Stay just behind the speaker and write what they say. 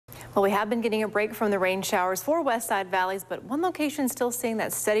Well, we have been getting a break from the rain showers for west side valleys, but one location still seeing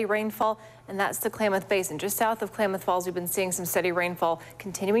that steady rainfall, and that's the Klamath Basin. Just south of Klamath Falls, we've been seeing some steady rainfall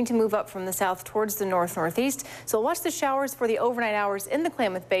continuing to move up from the south towards the north-northeast. So watch the showers for the overnight hours in the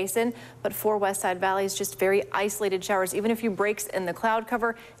Klamath Basin, but for west side valleys, just very isolated showers, even a few breaks in the cloud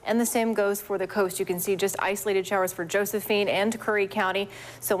cover. And the same goes for the coast. You can see just isolated showers for Josephine and Curry County.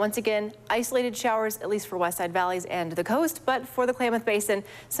 So once again, isolated showers, at least for west side valleys and the coast, but for the Klamath Basin,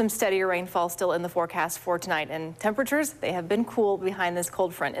 some steadier rainfall still in the forecast for tonight. And temperatures, they have been cool behind this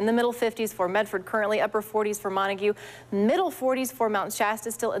cold front. In the middle 50s for Medford currently, upper 40s for Montague, middle 40s for Mount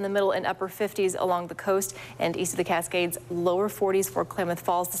Shasta, still in the middle and upper 50s along the coast and east of the Cascades, lower 40s for Klamath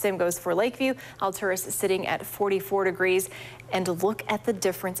Falls. The same goes for Lakeview. Alturas sitting at 44 degrees. And look at the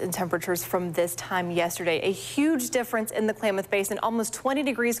difference in temperatures from this time yesterday. A huge difference in the Klamath Basin, almost 20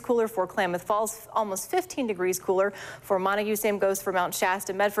 degrees cooler for Klamath Falls, almost 15 degrees cooler for Montague. Same goes for Mount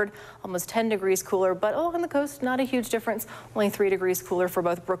Shasta. Medford, almost 10 degrees cooler, but on the coast, not a huge difference. Only 3 degrees cooler for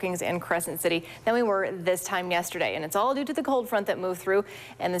both Brookings and Crescent City than we were this time yesterday. And it's all due to the cold front that moved through.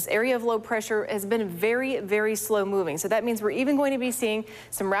 And this area of low pressure has been very, very slow moving. So that means we're even going to be seeing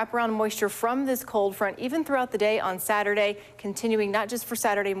some wraparound moisture from this cold front even throughout the day on Saturday, continuing not just for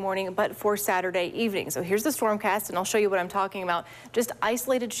Saturday morning, but for Saturday evening. So here's the stormcast, and I'll show you what I'm talking about. Just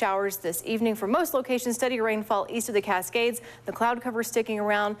isolated showers this evening for most locations, steady rainfall east of the Cascades. The cloud cover sticking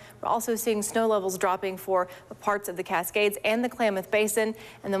around. We're also seeing snow levels dropping for parts of the Cascades and the Klamath Basin.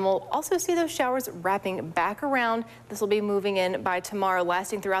 And then we'll also see those showers wrapping back around. This will be moving in by tomorrow,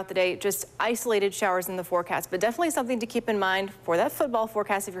 lasting throughout the day. Just isolated showers in the forecast, but definitely something to keep in mind for that football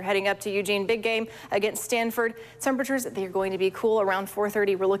forecast if you're heading up to Eugene. Big game against Stanford. Temperatures, they're going to be cool around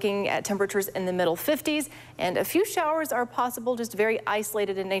 4:30. We're looking at temperatures in the middle 50s, and a few showers are possible, just very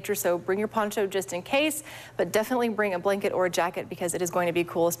isolated in nature. So bring your poncho just in case, but definitely bring a blanket or a jacket because it is going to be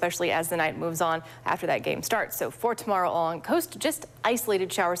cool, especially as the night moves on after that game starts. So for tomorrow along coast, just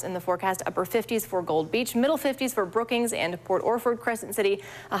isolated showers in the forecast. Upper 50s for Gold Beach, middle 50s for Brookings and Port Orford, Crescent City,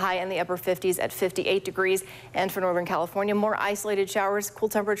 a high in the upper 50s at 58 degrees. And for Northern California, more isolated showers, cool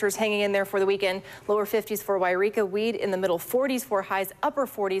temperatures hanging in there for the weekend. Lower 50s for Wairika, Weed in the middle 40s for highs, upper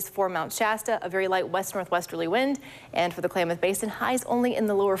 40s for Mount Shasta, a very light west-northwesterly wind. And for the Klamath Basin, highs only in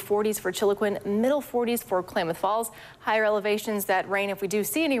the lower 40s for Chiloquin, middle 40s for Klamath Falls. Higher elevations, that rain, if we do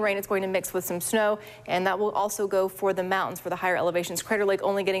see any rain, it's going to mix with some snow, and that will also go for the mountains for the higher elevations. Crater Lake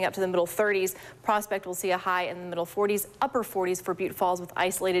only getting up to the middle 30s. Prospect will see a high in the middle 40s, upper 40s for Butte Falls with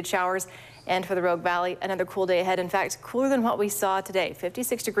isolated showers. And for the Rogue Valley, another cool day ahead. In fact, cooler than what we saw today.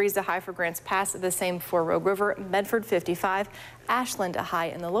 56 degrees the high for Grants Pass, the same for Rogue River, Medford 55, Ashland a high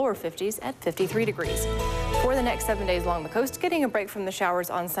in the lower 50s at 53 degrees. For the next 7 days along the coast, getting a break from the showers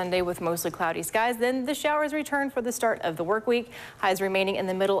on Sunday with mostly cloudy skies. Then the showers return for the start of the work week. Highs remaining in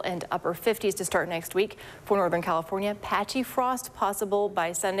the middle and upper 50s to start next week. For Northern California, patchy frost possible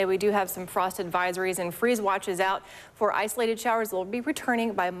by Sunday. We do have some frost advisories and freeze watches out for isolated showers. They'll be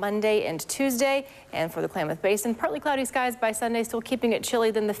returning by Monday and Tuesday. And for the Klamath Basin, partly cloudy skies by Sunday, still keeping it chilly.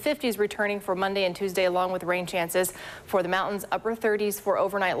 Then the 50s returning for Monday and Tuesday, along with rain chances. For the mountains, upper 30s for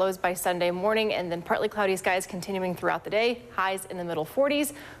overnight lows by Sunday morning, and then partly cloudy skies continuing throughout the day. Highs in the middle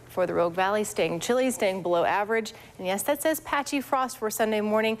 40s. For the Rogue Valley, staying chilly, staying below average. And yes, that says patchy frost for Sunday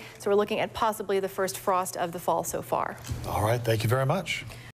morning. So we're looking at possibly the first frost of the fall so far. All right, thank you very much.